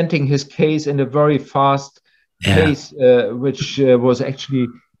presenting his case in a very fast pace, which was actually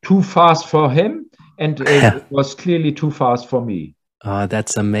too fast for him, and it was clearly too fast for me. Oh,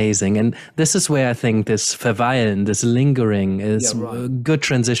 that's amazing. And this is where I think this verweilen, this lingering is a good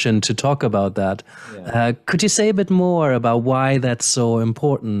transition to talk about that. Yeah. Could you say a bit more about why that's so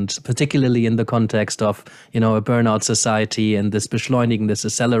important, particularly in the context of, a burnout society and this beschleunigen, this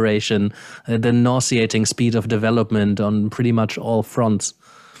acceleration, the nauseating speed of development on pretty much all fronts?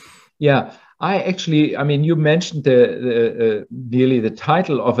 Yeah. You mentioned nearly the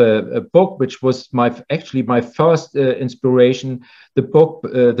title of a book, which was my first inspiration, the book,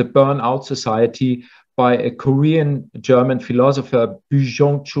 The Burnout Society, by a Korean-German philosopher,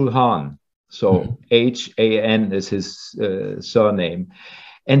 Byung-Chul Han. So H-A-N is his surname.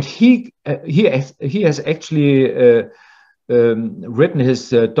 And he has actually written his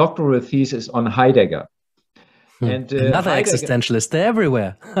doctoral thesis on Heidegger. And another existentialist, they're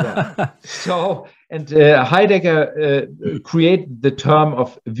everywhere. Heidegger created the term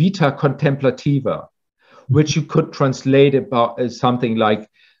of Vita Contemplativa, which you could translate about as something like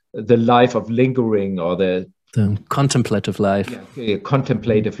the life of lingering, or the contemplative life.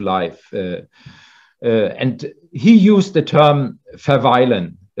 Contemplative life. And he used the term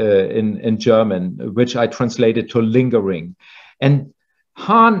verweilen in German, which I translated to lingering. And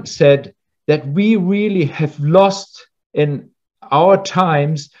Hahn said that we really have lost in our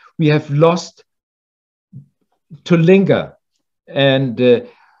times, we have lost to linger. And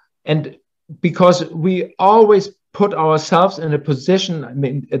because we always put ourselves in a position,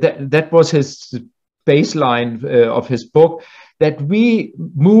 that was his baseline of his book, that we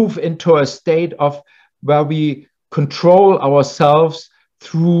move into a state of where we control ourselves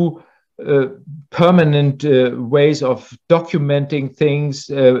through permanent ways of documenting things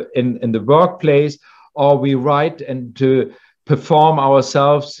in the workplace, or we write and perform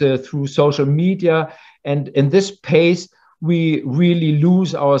ourselves through social media. And in this pace, we really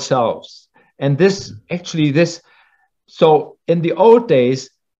lose ourselves. And so in the old days,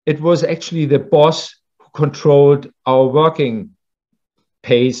 it was actually the boss who controlled our working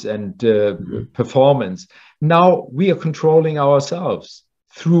pace and performance. Now we are controlling ourselves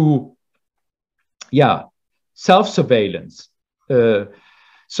through self-surveillance.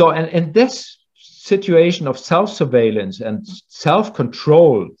 And this situation of self-surveillance and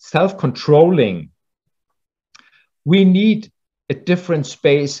self-controlling, we need a different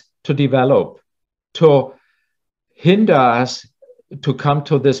space to develop, to hinder us to come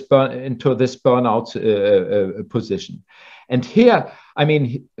to this burnout position. And here,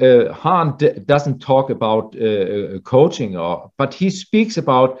 Hahn doesn't talk about coaching, but he speaks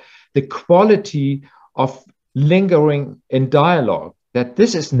about the quality of lingering in dialogue, that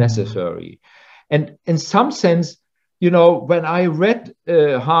this is necessary. And in some sense, when I read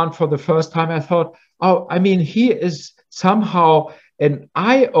Hahn for the first time, I thought, he is somehow an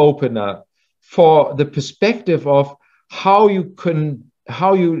eye-opener for the perspective of how you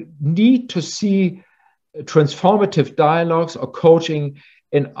need to see transformative dialogues or coaching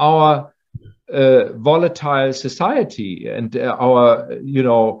in our volatile society and our,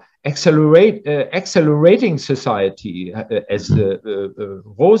 accelerating society, as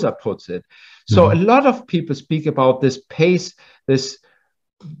Rosa puts it. So a lot of people speak about this pace, this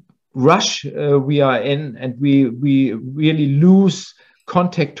rush we are in, and we really lose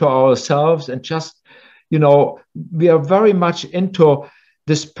contact to ourselves, and just, we are very much into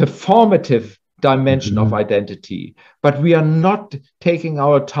this performative dimension of identity, but we are not taking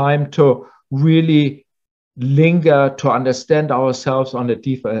our time to really linger, to understand ourselves on a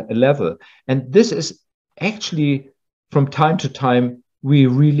deeper level. And this is actually, from time to time, we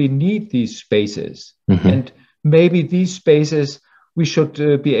really need these spaces. And maybe these spaces we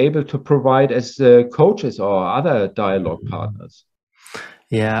should be able to provide as coaches or other dialogue partners.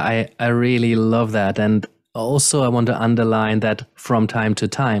 Yeah, I really love that. And also, I want to underline that from time to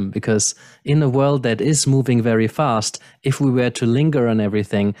time, because in a world that is moving very fast, if we were to linger on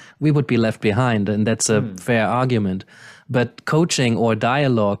everything, we would be left behind. And that's a fair argument. But coaching or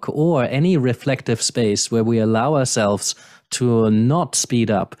dialogue or any reflective space where we allow ourselves to not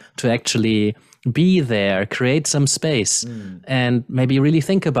speed up, to actually be there, create some space, and maybe really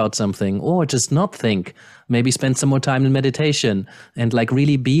think about something, or just not think, maybe spend some more time in meditation and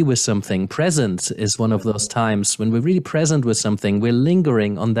really be with something. Presence is one of those times when we're really present with something, we're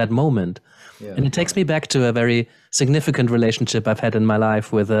lingering on that moment. And it takes me back to a very significant relationship I've had in my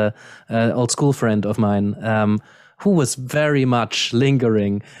life with an old school friend of mine, who was very much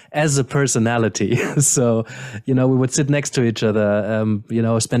lingering as a personality. So, we would sit next to each other,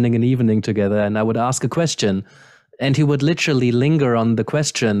 spending an evening together, and I would ask a question, and he would literally linger on the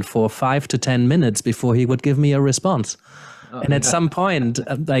question for 5 to 10 minutes before he would give me a response. And at some point,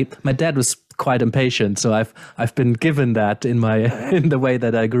 my dad was quite impatient, so I've been given that in my in the way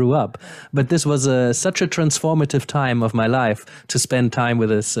that I grew up. But this was such a transformative time of my life to spend time with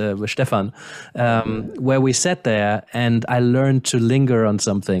this with Stefan, where we sat there and I learned to linger on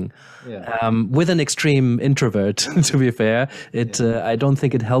something. With an extreme introvert, to be fair, I don't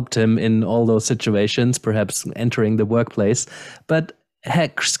think it helped him in all those situations, perhaps entering the workplace, but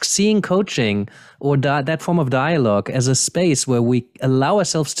heck, seeing coaching or that form of dialogue as a space where we allow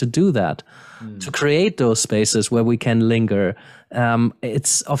ourselves to do that, to create those spaces where we can linger,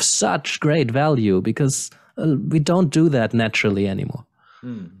 it's of such great value because we don't do that naturally anymore.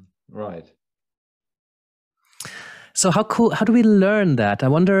 Right. So how do we learn that? I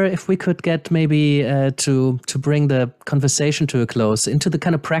wonder if we could get maybe to bring the conversation to a close into the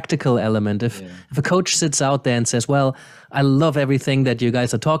kind of practical element. If a coach sits out there and says, well, I love everything that you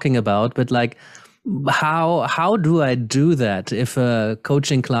guys are talking about, but like, how do I do that if a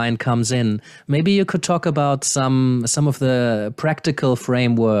coaching client comes in? Maybe you could talk about some of the practical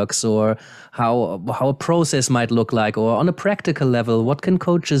frameworks or how a process might look like, or on a practical level, what can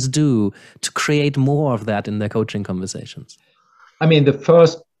coaches do to create more of that in their coaching conversations? I mean, the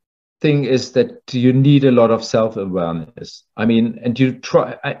first thing is that you need a lot of self-awareness. I mean, and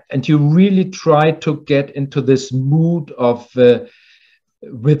you really try to get into this mood of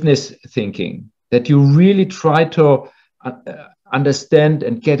witness thinking, that you really try to understand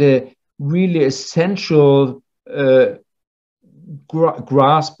and get a really essential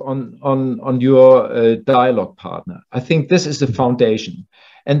grasp on your dialogue partner. I think this is the foundation.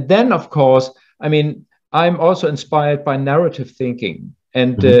 And then, of course, I mean, I'm also inspired by narrative thinking.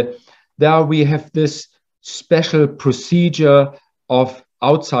 And there we have this special procedure of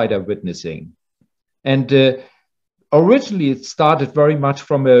outsider witnessing. And originally, it started very much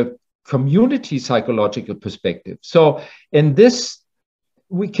from a community psychological perspective. So in this,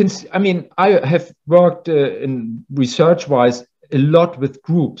 we can, I mean, I have worked in research-wise a lot with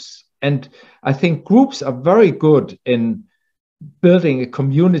groups. And I think groups are very good in building a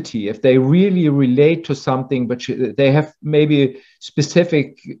community if they really relate to something, but they have maybe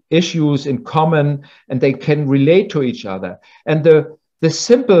specific issues in common and they can relate to each other. And the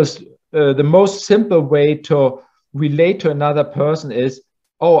simplest, the most simple way to relate to another person is,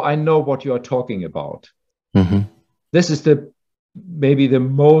 oh, I know what you are talking about. This is maybe the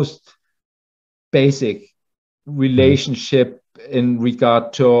most basic relationship in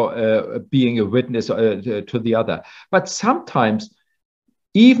regard to being a witness to the other. But sometimes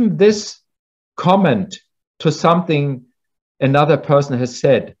even this comment to something another person has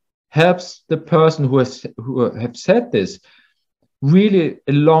said helps the person who have said this really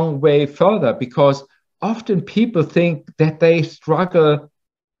a long way further, because often people think that they struggle.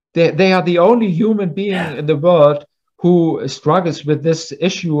 They are the only human being in the world who struggles with this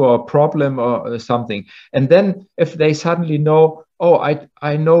issue or problem or something. And then if they suddenly know, oh,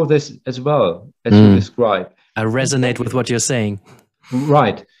 I know this as well, as you described. I resonate with what you're saying.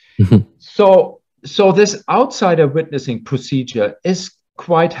 Right. So this outsider witnessing procedure is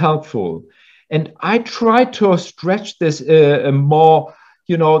quite helpful. And I try to stretch this more,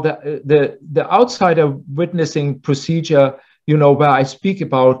 you know, the outsider witnessing procedure, you know, where I speak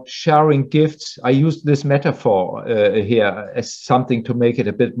about sharing gifts. I use this metaphor here as something to make it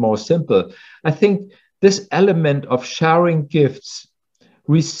a bit more simple. I think this element of sharing gifts,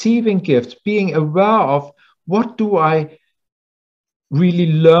 receiving gifts, being aware of what do I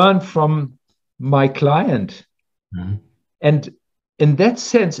really learn from my client. And in that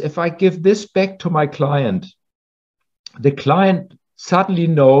sense, if I give this back to my client, the client suddenly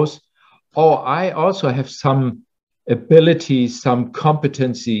knows, oh, I also have some ability, some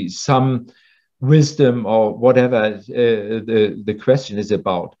competency, some wisdom, or whatever the question is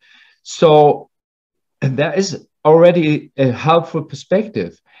about. So there is already a helpful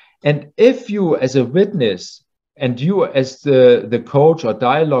perspective. And if you as a witness and you as the coach or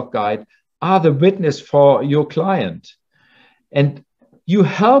dialogue guide are the witness for your client, and you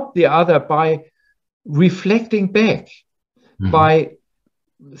help the other by reflecting back, by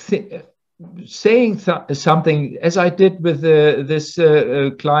saying something, as I did with this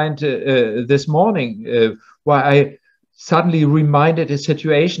client this morning, where I suddenly reminded a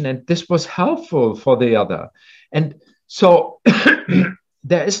situation, and this was helpful for the other. And so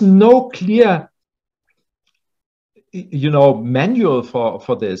there is no clear, you know, manual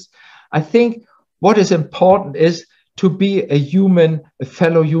for this. I think what is important is to be a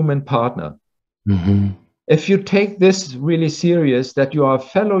fellow human partner. If you take this really serious, that you are a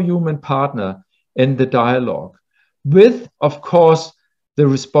fellow human partner in the dialogue, with, of course, the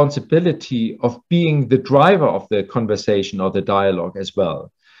responsibility of being the driver of the conversation or the dialogue as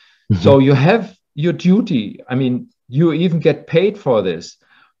well. So you have your duty. I mean, you even get paid for this,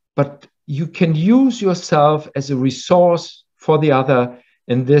 but you can use yourself as a resource for the other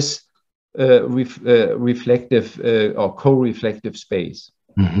in this reflective or co-reflective space.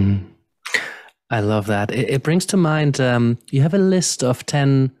 I love that. It brings to mind, you have a list of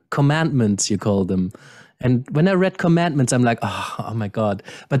 10 commandments, you call them. And when I read commandments, I'm like, oh my God.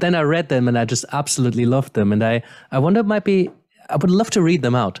 But then I read them and I just absolutely loved them. And I wonder, I would love to read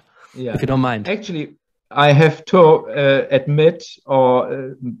them out, if you don't mind. Actually, I have to admit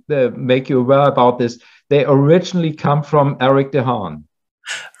or make you aware about this. They originally come from Eric de Haan.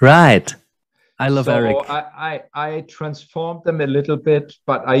 Right. I love Eric. I transformed them a little bit,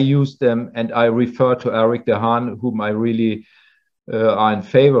 but I use them and I refer to Eric de Haan, whom I really are in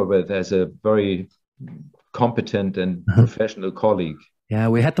favor with as a very competent and professional colleague. Yeah,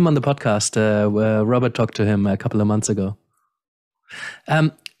 we had them on the podcast. Robert talked to him a couple of months ago.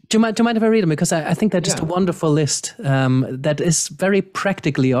 Do you mind if I read them? Because I think they're just a wonderful list that is very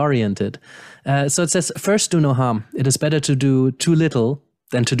practically oriented. So it says, first, do no harm. It is better to do too little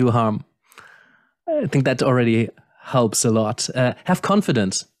than to do harm. I think that already helps a lot. Have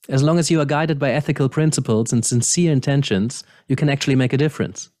confidence. As long as you are guided by ethical principles and sincere intentions, you can actually make a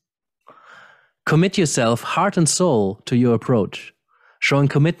difference. Commit yourself heart and soul to your approach. Showing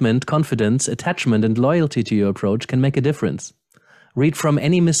commitment, confidence, attachment, and loyalty to your approach can make a difference. Read from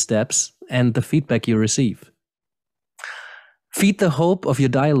any missteps and the feedback you receive. Feed the hope of your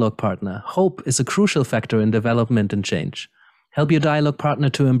dialogue partner. Hope is a crucial factor in development and change. Help your dialogue partner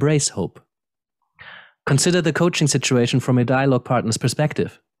to embrace hope. Consider the coaching situation from a dialogue partner's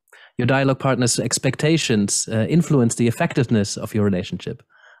perspective. Your dialogue partner's expectations influence the effectiveness of your relationship.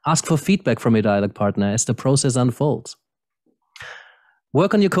 Ask for feedback from your dialogue partner as the process unfolds.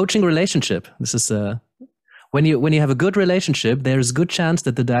 Work on your coaching relationship. This is when you have a good relationship, there is a good chance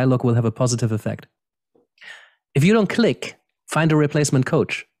that the dialogue will have a positive effect. If you don't click, find a replacement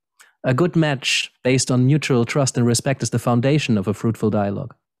coach. A good match based on mutual trust and respect is the foundation of a fruitful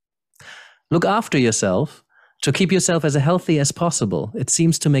dialogue. Look after yourself to keep yourself as healthy as possible. It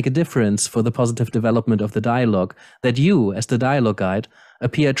seems to make a difference for the positive development of the dialogue that you, as the dialogue guide,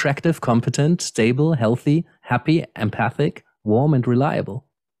 appear attractive, competent, stable, healthy, happy, empathic, warm, and reliable.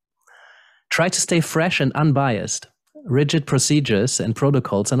 Try to stay fresh and unbiased. Rigid procedures and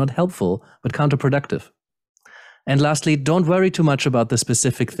protocols are not helpful, but counterproductive. And lastly, don't worry too much about the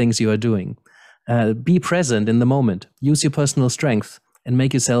specific things you are doing. Be present in the moment. Use your personal strength and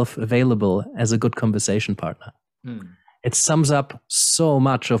make yourself available as a good conversation partner. It sums up so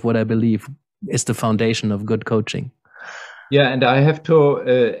much of what I believe is the foundation of good coaching. Yeah, and I have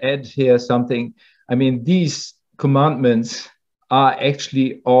to add here something. I mean, these commandments are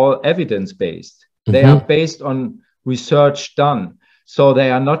actually all evidence-based. They are based on research done. So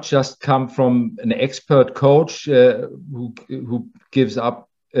they are not just come from an expert coach who gives out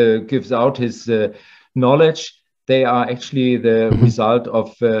his knowledge. They are actually the result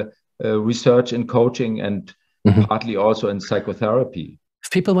of research in coaching and partly also in psychotherapy.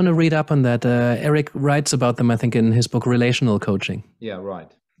 If people want to read up on that, Eric writes about them, I think, in his book, Relational Coaching. Yeah,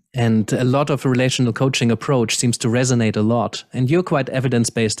 right. And a lot of relational coaching approach seems to resonate a lot. And you're quite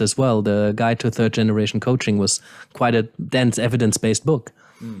evidence-based as well. The Guide to Third Generation Coaching was quite a dense evidence-based book.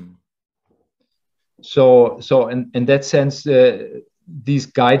 So in that sense, these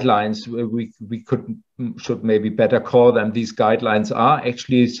guidelines, we should maybe better call them, these guidelines are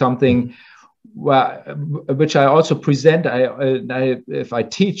actually something which I also present. If I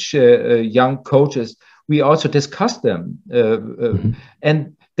teach young coaches, we also discuss them.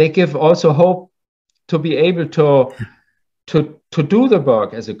 And they give also hope to be able to do the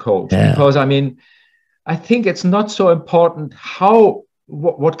work as a coach. Because I mean, I think it's not so important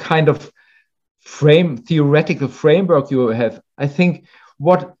what kind of theoretical framework you have. I think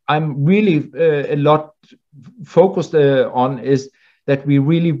what I'm really a lot focused on is that we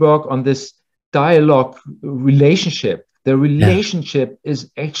really work on this dialogue relationship. The relationship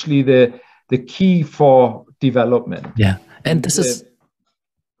is actually the key for development. Yeah, and this is...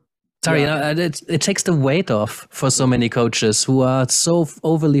 Sorry, it takes the weight off for so many coaches who are so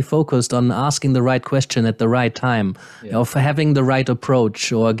overly focused on asking the right question at the right time, of having the right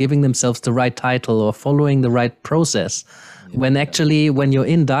approach or giving themselves the right title or following the right process. When actually, when you're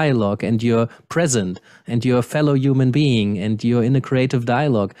in dialogue and you're present and you're a fellow human being and you're in a creative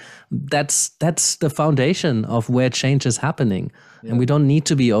dialogue, that's the foundation of where change is happening. And we don't need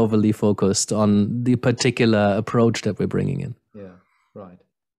to be overly focused on the particular approach that we're bringing in. Yeah, right.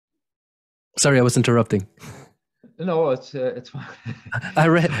 Sorry, I was interrupting. No, it's fine. I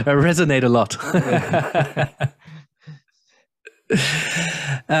resonate a lot.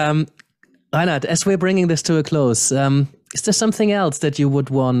 Reinhard, as we're bringing this to a close, is there something else that you would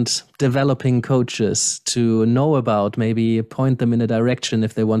want developing coaches to know about? Maybe point them in a direction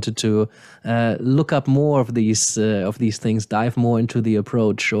if they wanted to look up more of these things, dive more into the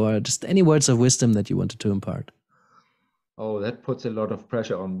approach, or just any words of wisdom that you wanted to impart. Oh, that puts a lot of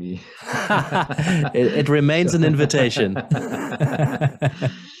pressure on me. It remains an invitation.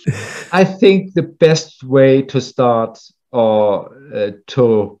 I think the best way to start or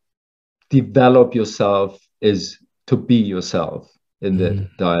to develop yourself is to be yourself in the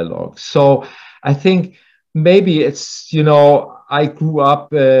dialogue. So I think maybe it's, I grew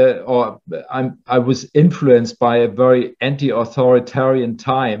up I was influenced by a very anti-authoritarian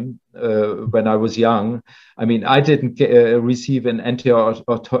time when I was young. I mean, I didn't receive an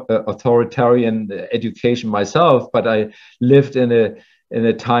anti-authoritarian education myself, but I lived in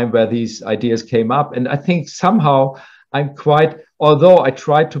a time where these ideas came up. And I think somehow I'm although I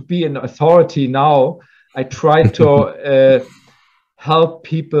try to be an authority now, I try to help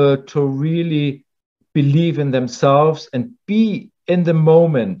people to really believe in themselves and be in the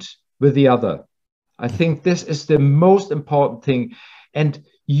moment with the other. I think this is the most important thing. And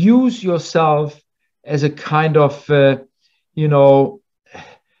use yourself as a kind of,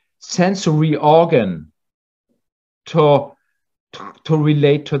 sensory organ to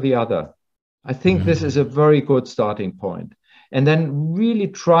relate to the other. I think this is a very good starting point. And then really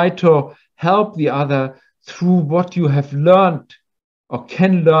try to help the other through what you have learned or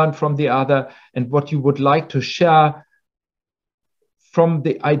can learn from the other and what you would like to share from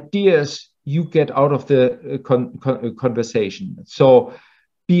the ideas you get out of the conversation. So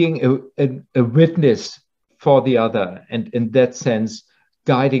being a witness for the other and in that sense,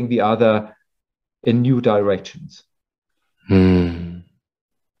 guiding the other in new directions.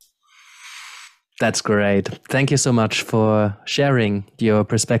 That's great. Thank you so much for sharing your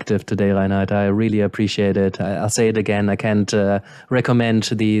perspective today, Reinhard. I really appreciate it. I'll say it again. I can't recommend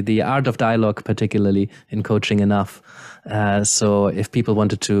the art of dialogue, particularly in coaching, enough. So if people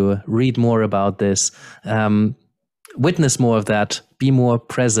wanted to read more about this, witness more of that, be more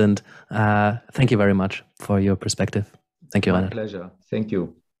present, thank you very much for your perspective. Thank you, Reinhard. My pleasure. Thank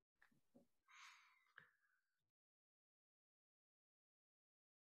you.